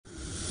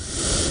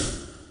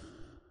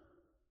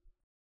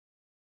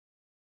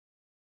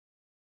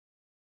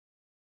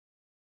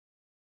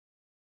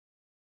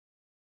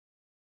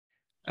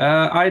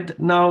I'd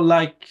now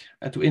like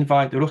to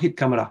invite Rohit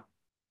Kamra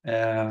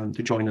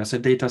to join us, a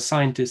data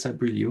scientist at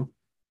Brilio,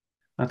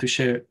 and to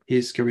share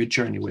his career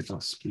journey with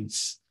us,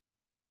 please.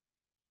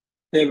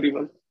 Hey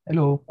everyone,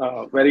 Hello.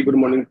 very good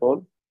morning,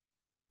 Paul.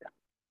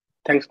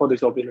 Thanks for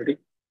this opportunity.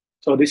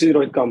 So this is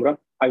Rohit Kamra.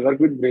 I work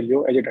with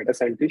Brilio as a data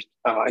scientist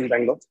in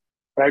Bangalore.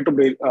 Prior to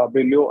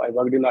Brilio, I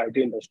worked in the IT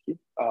industry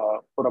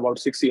for about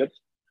 6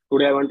 years.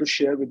 Today, I want to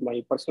share with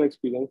my personal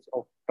experience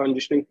of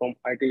transitioning from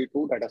IT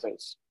to data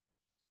science.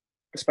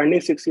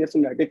 Spending 6 years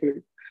in the IT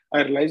field,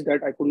 I realized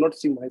that I could not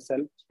see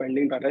myself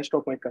spending the rest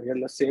of my career in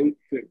the same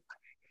field.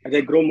 As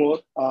I grow more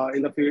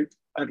in the field,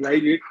 I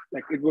realized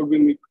it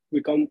would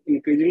become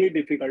increasingly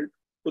difficult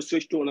to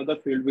switch to another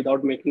field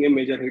without making a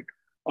major hit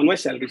on my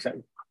salary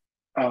side.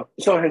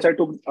 So hence I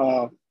took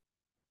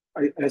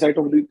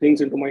the things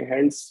into my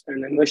hands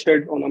and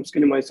invested on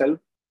upskilling myself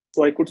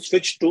so I could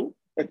switch to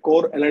a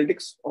core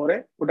analytics or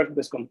a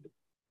product-based company.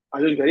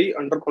 I was very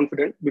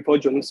underconfident before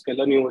joining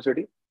Scalar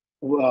University,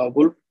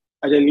 Wolf,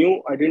 as I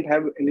knew I didn't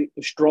have any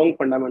strong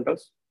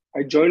fundamentals.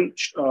 I joined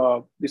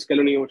the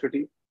Scalar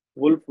University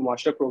Wolf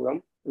Master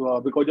Program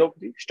because of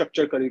the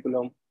structured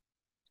curriculum,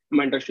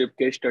 mentorship,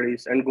 case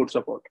studies, and good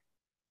support.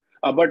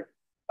 But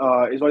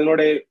it was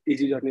not a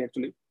easy journey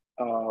actually.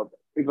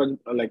 It was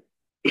like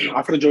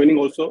after joining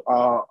also,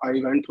 I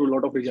went through a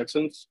lot of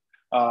rejections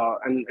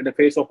and at the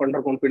face of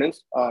underconfidence.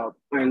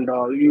 And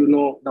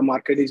the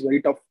market is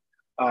very tough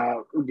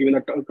given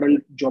the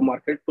current job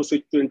market to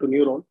switch to into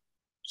new role.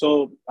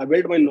 So I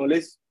built my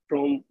knowledge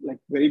from like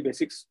very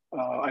basics.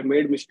 I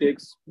made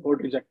mistakes, got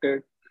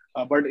rejected,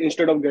 but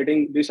instead of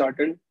getting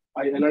disheartened,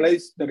 I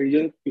analyzed the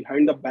reasons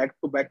behind the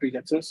back-to-back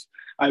rejections.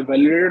 I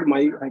validated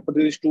my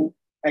hypothesis to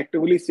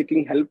actively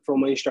seeking help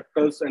from my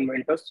instructors and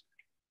mentors.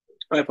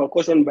 I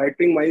focused on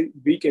battering my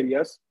weak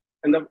areas,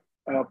 and the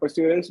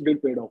perseverance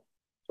did pay off.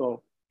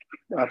 So,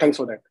 thanks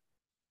for that.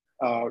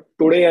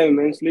 Today, I am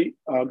immensely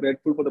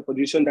grateful for the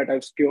position that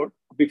I've secured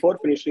before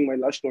finishing my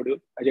last module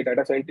as a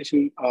data scientist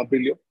in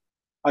Brilio.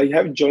 I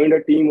have joined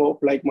a team of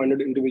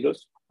like-minded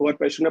individuals who are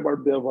passionate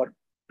about their work.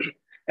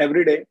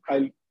 Every day,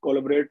 I'll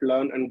collaborate,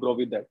 learn, and grow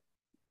with them.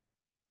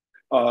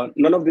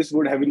 None of this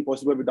would have been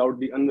possible without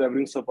the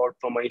unwavering support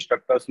from my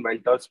instructors,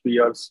 mentors,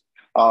 peers,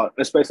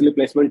 especially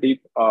placement team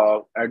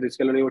at the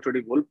Scalar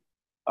University Wolf.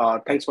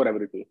 Thanks for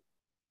everything.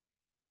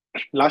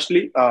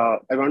 Lastly, I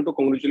want to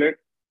congratulate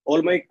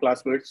all my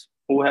classmates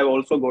who have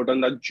also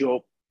gotten the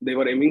job they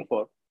were aiming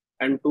for.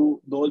 And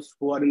to those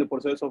who are in the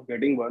process of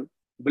getting one,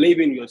 believe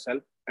in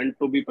yourself and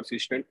to be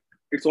persistent.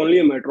 It's only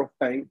a matter of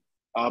time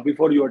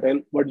before you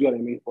attain what you are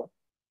aiming for.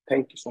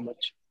 Thank you so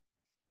much.